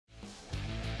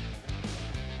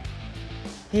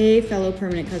Hey fellow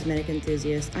permanent cosmetic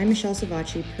enthusiasts, I'm Michelle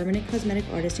Savacci, permanent cosmetic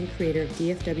artist and creator of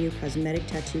DFW Cosmetic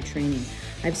Tattoo Training.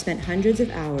 I've spent hundreds of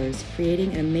hours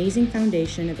creating an amazing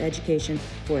foundation of education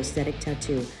for aesthetic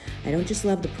tattoo. I don't just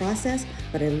love the process,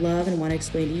 but I love and want to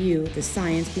explain to you the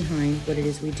science behind what it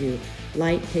is we do.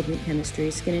 Light, pigment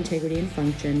chemistry, skin integrity and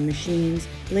function, machines,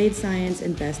 blade science,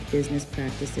 and best business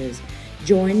practices.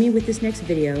 Join me with this next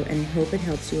video, and I hope it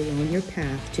helps you along your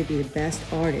path to be the best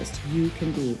artist you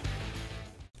can be.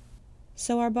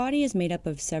 So our body is made up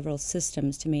of several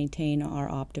systems to maintain our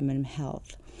optimum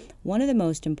health. One of the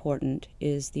most important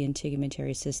is the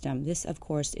integumentary system. This, of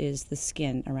course, is the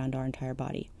skin around our entire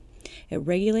body. It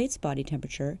regulates body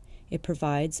temperature, it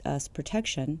provides us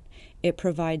protection, it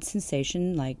provides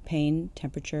sensation like pain,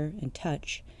 temperature, and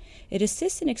touch. It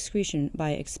assists in excretion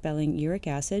by expelling uric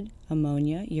acid,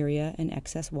 ammonia, urea, and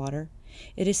excess water.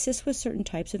 It assists with certain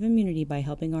types of immunity by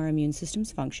helping our immune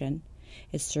systems function.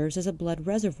 It serves as a blood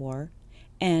reservoir,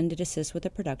 and it assists with the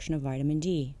production of vitamin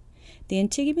D. The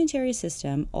integumentary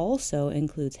system also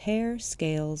includes hair,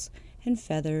 scales, and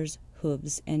feathers,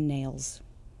 hooves, and nails.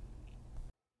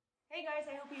 Hey guys,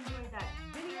 I hope you enjoyed that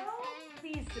video.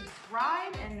 Please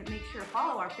subscribe and make sure to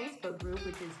follow our Facebook group,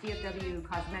 which is DFW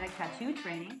Cosmetic Tattoo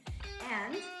Training.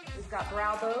 And we've got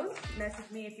brow bows. Message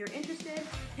me if you're interested.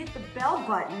 Hit the bell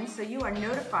button so you are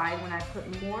notified when I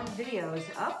put more videos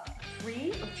up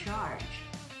free of charge.